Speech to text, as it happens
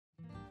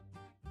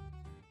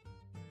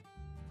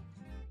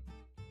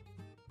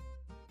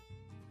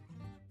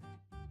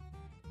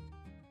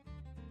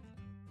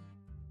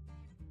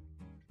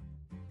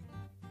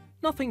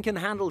Nothing can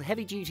handle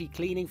heavy-duty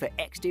cleaning for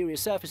exterior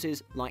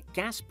surfaces like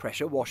gas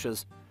pressure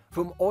washers.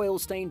 From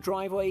oil-stained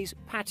driveways,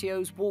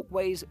 patios,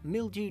 walkways,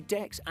 mildewed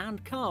decks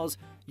and cars,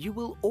 you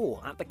will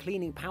awe at the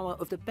cleaning power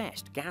of the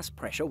best gas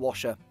pressure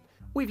washer.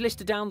 We've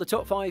listed down the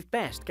top 5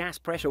 best gas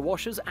pressure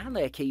washers and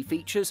their key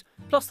features,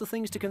 plus the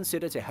things to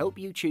consider to help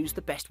you choose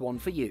the best one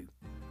for you.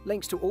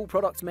 Links to all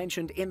products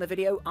mentioned in the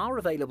video are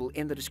available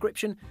in the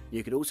description.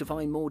 You could also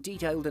find more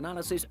detailed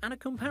analysis and a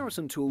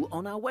comparison tool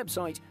on our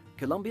website,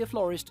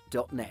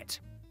 columbiaflorist.net.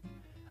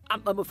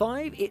 At number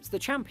 5, it's the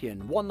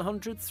Champion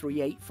 100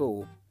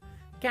 384.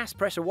 Gas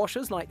pressure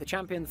washers like the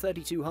Champion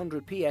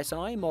 3200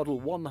 PSI Model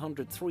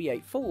 100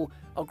 384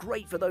 are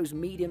great for those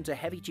medium to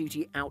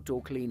heavy-duty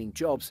outdoor cleaning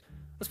jobs.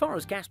 As far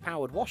as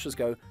gas-powered washers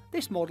go,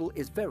 this model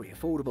is very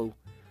affordable.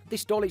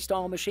 This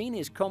dolly-style machine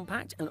is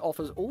compact and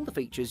offers all the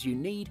features you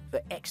need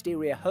for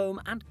exterior home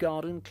and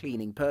garden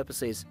cleaning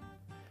purposes.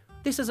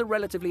 This is a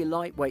relatively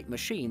lightweight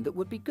machine that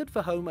would be good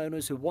for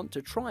homeowners who want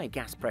to try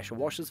gas pressure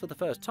washers for the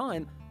first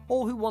time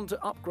or who want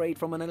to upgrade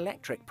from an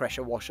electric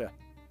pressure washer.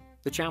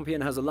 The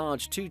Champion has a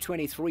large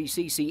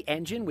 223cc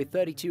engine with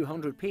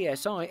 3200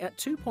 psi at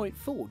 2.4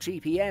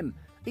 GPM.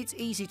 It's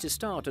easy to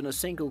start on a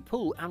single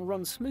pull and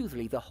runs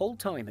smoothly the whole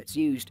time it's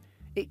used.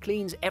 It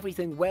cleans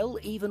everything well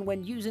even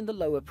when using the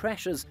lower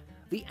pressures.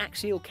 The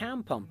axial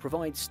cam pump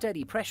provides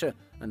steady pressure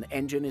and the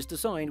engine is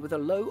designed with a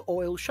low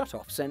oil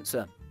shutoff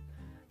sensor.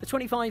 The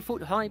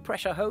 25-foot high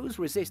pressure hose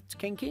resists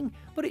kinking,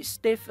 but it's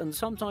stiff and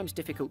sometimes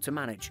difficult to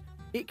manage.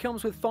 It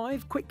comes with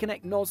 5 quick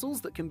connect nozzles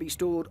that can be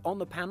stored on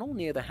the panel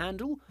near the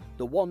handle.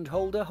 The wand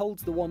holder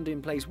holds the wand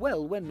in place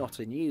well when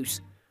not in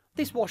use.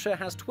 This washer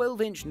has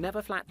 12-inch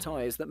never flat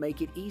tyres that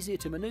make it easier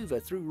to manoeuvre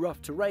through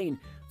rough terrain,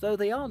 though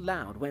they are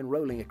loud when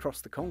rolling across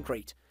the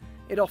concrete.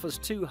 It offers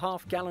 2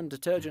 half-gallon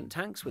detergent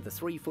tanks with a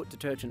 3-foot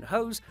detergent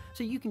hose,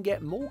 so you can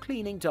get more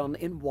cleaning done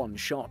in one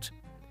shot.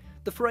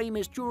 The frame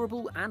is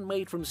durable and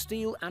made from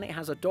steel, and it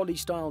has a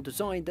dolly-style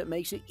design that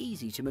makes it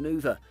easy to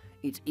manoeuvre.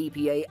 It's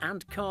EPA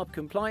and CARB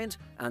compliant,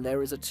 and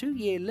there is a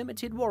 2-year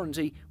limited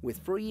warranty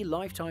with free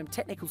lifetime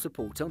technical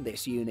support on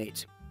this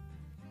unit.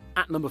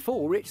 At number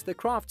 4, it's the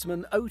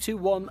Craftsman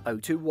 021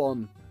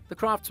 021. The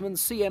Craftsman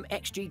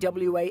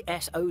CM-XGWA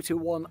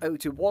S021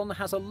 021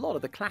 has a lot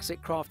of the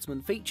classic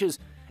Craftsman features.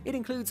 It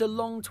includes a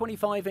long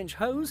 25-inch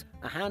hose,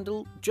 a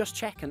handle, just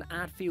check and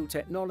add fuel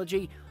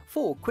technology,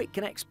 4 quick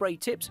connect spray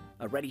tips,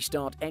 a ready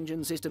start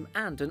engine system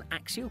and an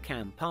axial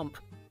cam pump.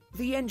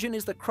 The engine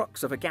is the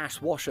crux of a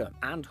gas washer,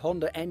 and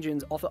Honda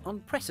engines offer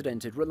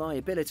unprecedented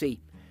reliability.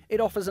 It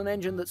offers an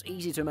engine that's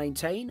easy to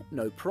maintain,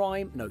 no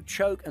prime, no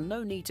choke and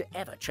no need to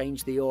ever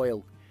change the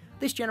oil.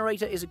 This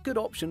generator is a good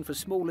option for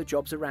smaller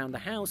jobs around the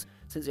house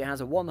since it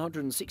has a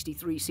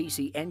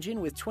 163cc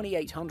engine with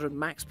 2800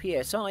 max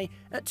PSI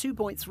at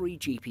 2.3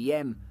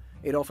 GPM.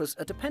 It offers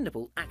a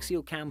dependable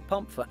axial cam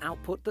pump for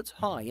output that's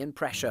high in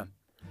pressure.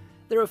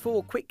 There are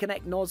 4 quick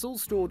connect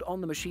nozzles stored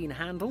on the machine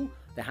handle.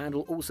 The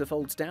handle also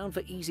folds down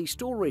for easy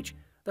storage.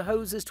 The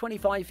hose is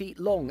 25 feet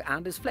long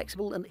and is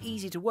flexible and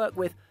easy to work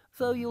with,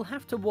 though you'll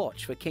have to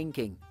watch for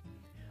kinking.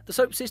 The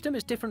soap system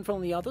is different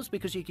from the others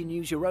because you can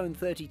use your own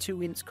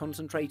 32-inch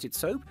concentrated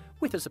soap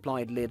with a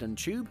supplied lid and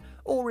tube,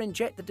 or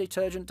inject the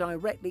detergent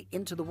directly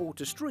into the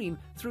water stream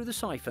through the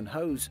siphon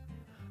hose.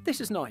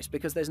 This is nice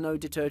because there's no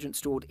detergent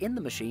stored in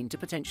the machine to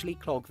potentially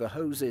clog the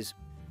hoses.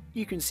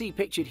 You can see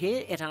pictured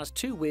here it has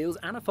 2 wheels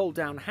and a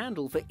fold-down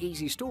handle for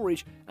easy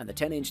storage, and the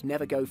 10-inch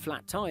never-go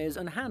flat tyres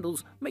and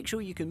handles make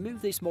sure you can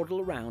move this model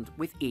around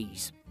with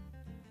ease.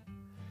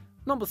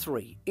 Number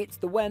 3, it's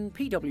the Wen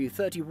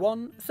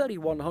PW31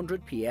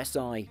 3100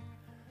 PSI.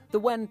 The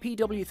Wen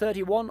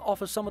PW31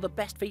 offers some of the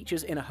best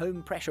features in a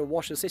home pressure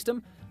washer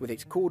system. With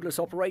its cordless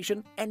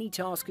operation, any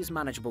task is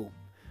manageable.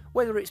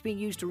 Whether it's being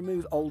used to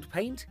remove old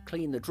paint,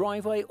 clean the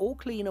driveway or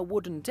clean a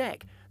wooden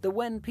deck, the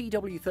Wen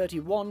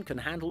PW31 can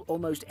handle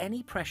almost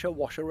any pressure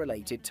washer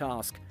related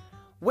task.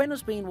 Wen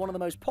has been one of the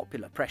most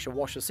popular pressure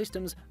washer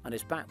systems and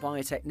is backed by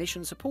a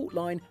technician support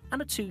line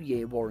and a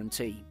 2-year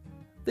warranty.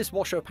 This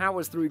washer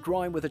powers through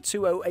grime with a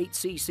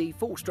 208cc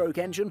 4-stroke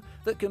engine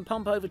that can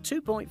pump over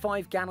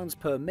 2.5 gallons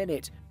per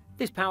minute.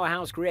 This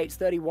powerhouse creates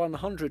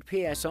 3100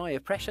 psi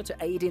of pressure to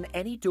aid in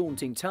any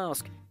daunting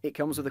task. It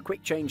comes with a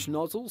quick change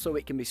nozzle so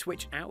it can be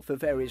switched out for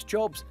various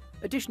jobs.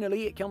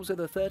 Additionally, it comes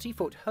with a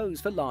 30-foot hose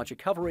for larger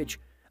coverage.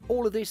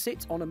 All of this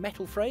sits on a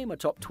metal frame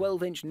atop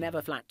 12-inch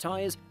never flat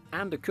tyres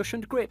and a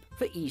cushioned grip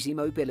for easy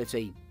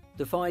mobility.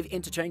 The 5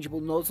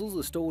 interchangeable nozzles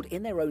are stored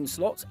in their own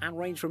slots and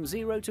range from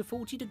 0 to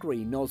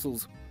 40-degree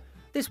nozzles.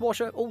 This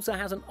washer also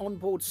has an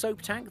onboard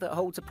soap tank that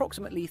holds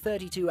approximately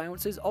 32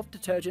 ounces of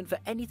detergent for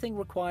anything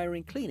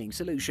requiring cleaning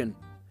solution.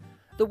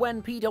 The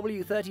Wen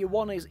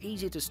PW31 is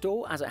easy to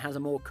store as it has a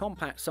more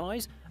compact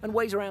size and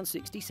weighs around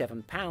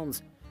 67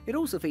 pounds. It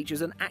also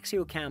features an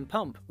axial cam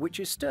pump,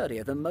 which is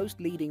sturdier than most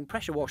leading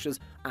pressure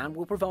washers and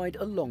will provide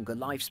a longer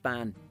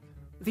lifespan.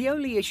 The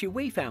only issue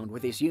we found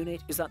with this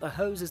unit is that the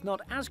hose is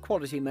not as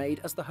quality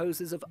made as the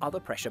hoses of other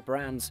pressure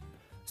brands.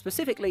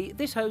 Specifically,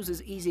 this hose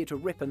is easier to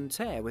rip and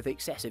tear with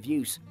excessive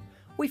use.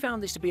 We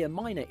found this to be a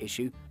minor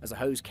issue, as a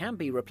hose can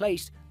be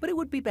replaced, but it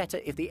would be better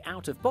if the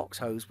out-of-box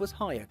hose was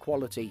higher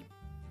quality.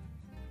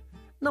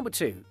 Number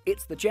 2.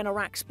 It's the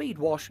Generac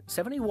Speedwash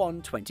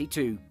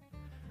 7122.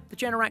 The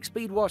Generac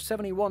Speedwash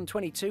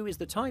 7122 is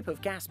the type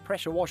of gas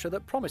pressure washer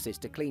that promises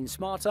to clean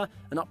smarter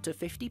and up to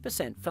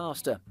 50%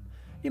 faster.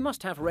 You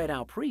must have read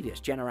our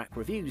previous Generac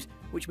reviews,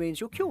 which means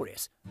you're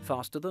curious.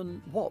 Faster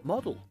than what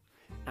model?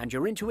 And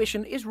your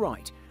intuition is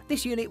right.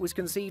 This unit was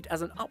conceived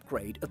as an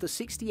upgrade of the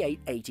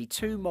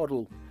 6882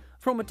 model.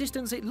 From a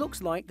distance it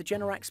looks like the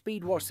Generac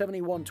Speedwash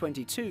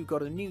 7122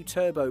 got a new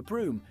turbo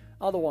broom,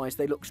 otherwise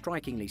they look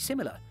strikingly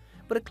similar.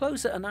 But a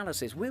closer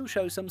analysis will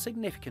show some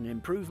significant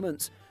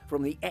improvements,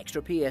 from the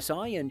extra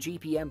PSI and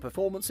GPM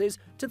performances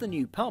to the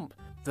new pump.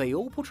 They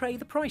all portray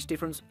the price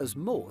difference as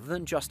more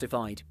than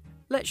justified.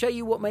 Let's show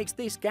you what makes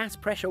this gas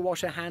pressure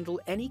washer handle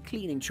any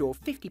cleaning chore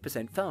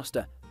 50%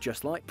 faster,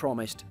 just like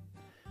promised.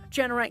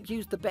 Generac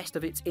used the best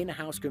of its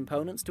in-house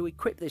components to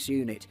equip this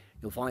unit.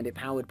 You'll find it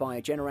powered by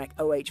a Generac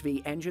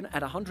OHV engine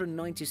at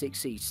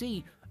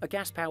 196cc, a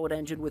gas-powered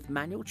engine with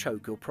manual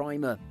choke or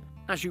primer.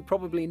 As you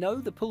probably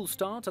know, the pull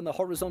start and the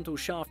horizontal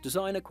shaft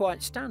design are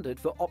quite standard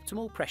for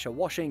optimal pressure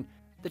washing.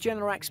 The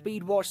Generac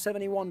Speedwash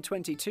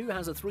 7122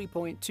 has a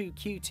 3.2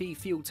 QT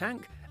fuel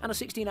tank and a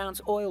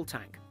 16-ounce oil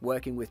tank,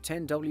 working with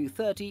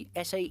 10W30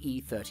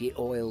 SAE30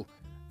 oil.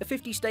 A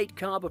 50-state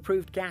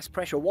carb-approved gas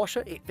pressure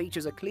washer, it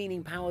features a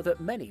cleaning power that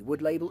many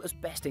would label as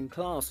best in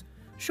class.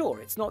 Sure,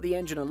 it's not the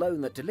engine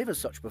alone that delivers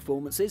such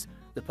performances,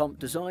 the pump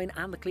design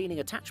and the cleaning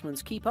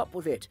attachments keep up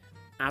with it.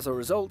 As a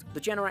result,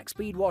 the Generac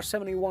Speedwash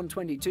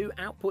 7122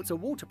 outputs a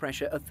water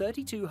pressure of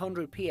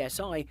 3200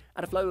 psi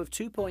at a flow of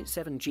 2.7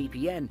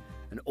 GPN,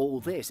 and all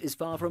this is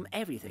far from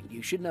everything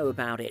you should know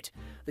about it.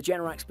 The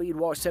Generac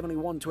Speedwash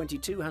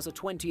 7122 has a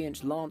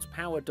 20-inch Lance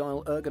power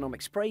dial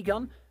ergonomic spray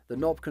gun. The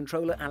knob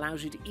controller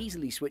allows you to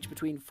easily switch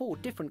between 4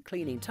 different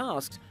cleaning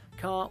tasks: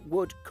 car,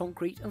 wood,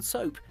 concrete and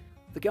soap.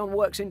 The gun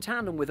works in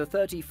tandem with a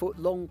 30-foot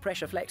long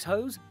pressure flex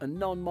hose, a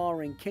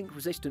non-marring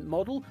kink-resistant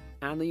model,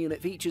 and the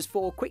unit features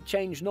 4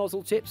 quick-change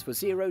nozzle tips for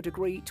 0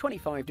 degree,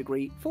 25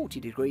 degree, 40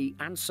 degree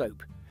and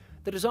soap.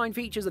 The design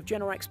features of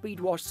Generac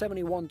Speedwash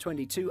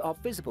 7122 are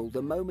visible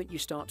the moment you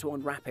start to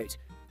unwrap it.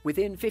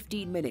 Within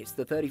 15 minutes,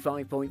 the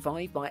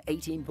 35.5 by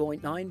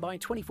 18.9 by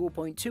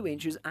 24.2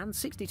 inches and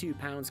 62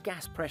 pounds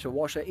gas pressure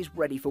washer is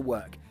ready for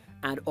work.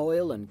 Add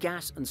oil and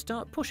gas and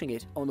start pushing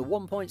it on the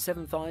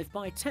 1.75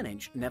 by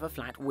 10-inch never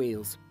flat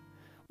wheels.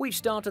 We've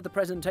started the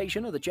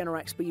presentation of the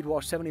Generac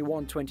Speedwash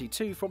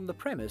 7122 from the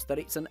premise that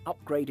it's an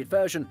upgraded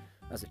version.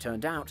 As it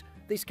turned out,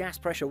 this gas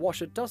pressure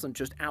washer doesn't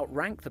just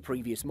outrank the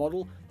previous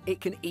model, it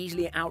can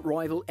easily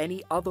outrival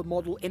any other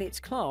model in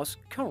its class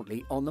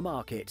currently on the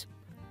market.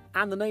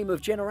 And the name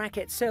of Generac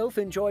itself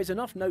enjoys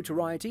enough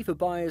notoriety for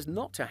buyers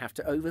not to have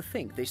to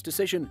overthink this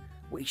decision.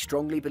 We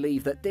strongly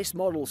believe that this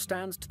model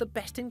stands to the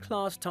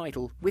best-in-class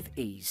title with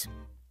ease.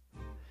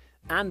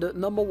 And at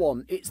number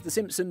 1, it's the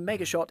Simpson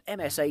Megashot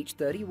MSH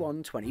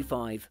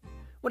 3125.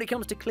 When it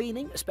comes to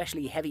cleaning,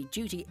 especially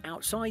heavy-duty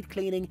outside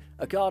cleaning,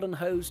 a garden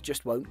hose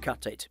just won't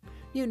cut it.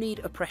 You need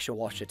a pressure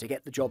washer to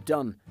get the job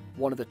done.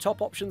 One of the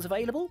top options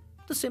available?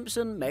 The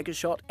Simpson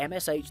Megashot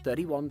MSH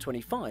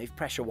 3125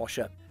 pressure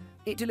washer.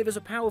 It delivers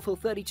a powerful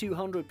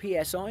 3200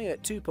 psi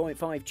at 2.5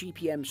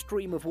 GPM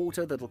stream of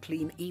water that'll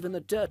clean even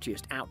the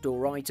dirtiest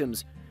outdoor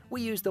items.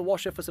 We used the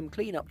washer for some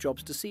cleanup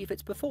jobs to see if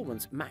its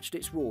performance matched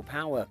its raw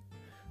power.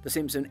 The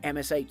Simpson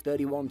MSH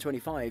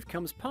 3125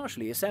 comes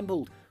partially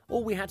assembled.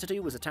 All we had to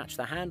do was attach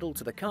the handle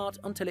to the cart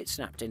until it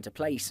snapped into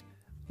place.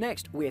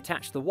 Next, we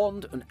attached the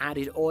wand and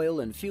added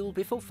oil and fuel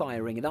before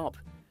firing it up.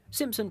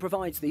 Simpson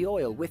provides the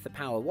oil with the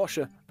power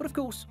washer, but of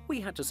course we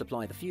had to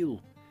supply the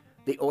fuel.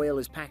 The oil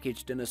is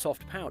packaged in a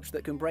soft pouch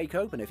that can break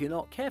open if you're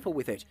not careful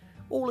with it.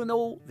 All in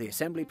all, the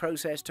assembly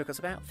process took us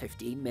about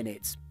 15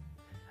 minutes.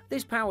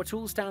 This power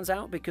tool stands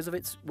out because of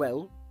its,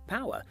 well,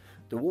 power.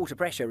 The water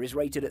pressure is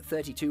rated at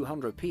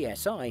 3200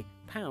 psi,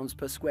 pounds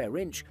per square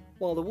inch,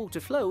 while the water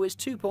flow is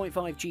 2.5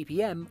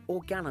 GPM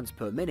or gallons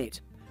per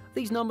minute.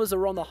 These numbers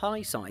are on the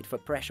high side for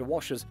pressure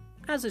washers,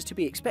 as is to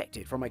be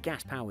expected from a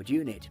gas-powered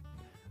unit.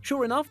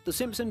 Sure enough, the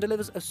Simpson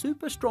delivers a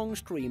super strong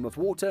stream of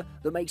water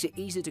that makes it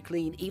easy to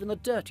clean even the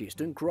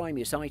dirtiest and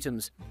grimiest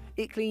items.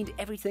 It cleaned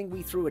everything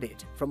we threw at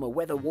it, from a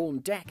weather-worn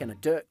deck and a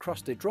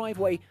dirt-crusted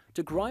driveway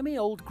to grimy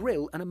old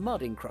grill and a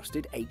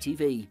mud-encrusted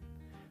ATV.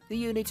 The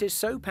unit is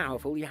so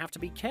powerful you have to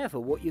be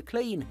careful what you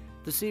clean.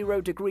 The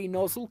 0 degree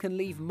nozzle can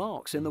leave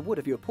marks in the wood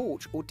of your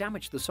porch or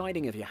damage the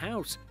siding of your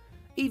house.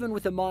 Even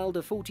with a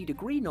milder 40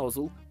 degree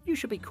nozzle, you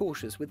should be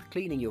cautious with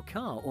cleaning your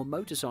car or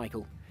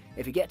motorcycle.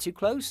 If you get too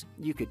close,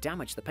 you could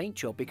damage the paint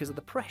job because of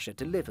the pressure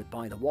delivered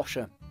by the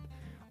washer.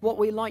 What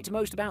we liked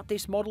most about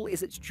this model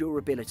is its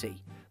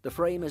durability. The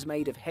frame is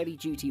made of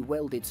heavy-duty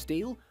welded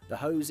steel, the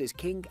hose is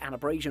kink and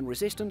abrasion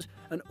resistant,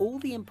 and all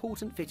the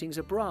important fittings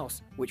are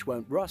brass, which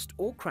won't rust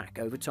or crack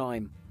over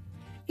time.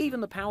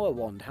 Even the power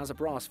wand has a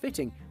brass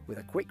fitting with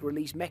a quick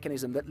release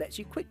mechanism that lets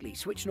you quickly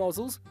switch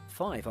nozzles,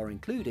 5 are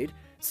included,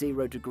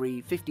 0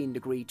 degree, 15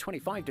 degree,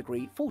 25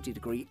 degree, 40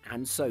 degree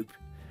and soap.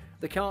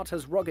 The cart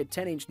has rugged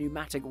 10-inch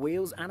pneumatic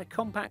wheels and a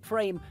compact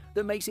frame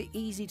that makes it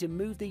easy to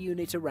move the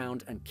unit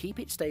around and keep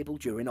it stable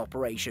during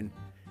operation.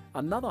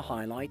 Another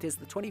highlight is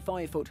the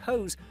 25-foot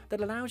hose that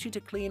allows you to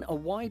clean a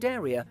wide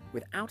area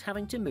without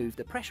having to move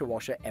the pressure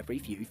washer every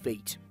few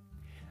feet.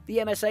 The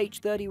MSH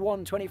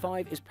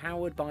 3125 is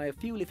powered by a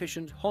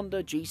fuel-efficient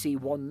Honda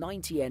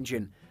GC190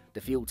 engine.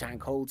 The fuel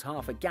tank holds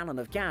half a gallon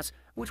of gas,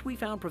 which we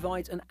found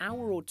provides an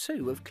hour or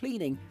two of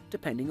cleaning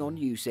depending on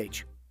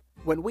usage.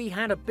 When we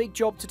had a big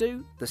job to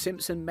do, the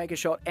Simpson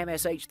Megashot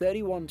MSH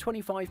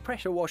 3125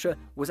 pressure washer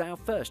was our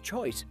first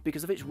choice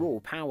because of its raw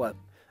power.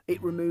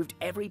 It removed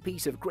every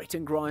piece of grit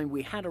and grime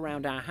we had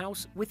around our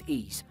house with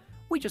ease.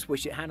 We just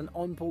wish it had an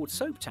onboard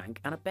soap tank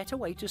and a better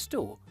way to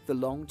store the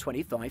long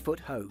 25-foot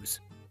hose.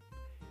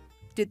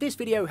 Did this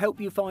video help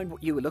you find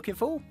what you were looking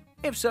for?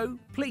 If so,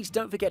 please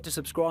don't forget to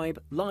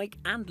subscribe, like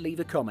and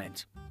leave a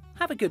comment.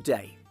 Have a good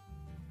day.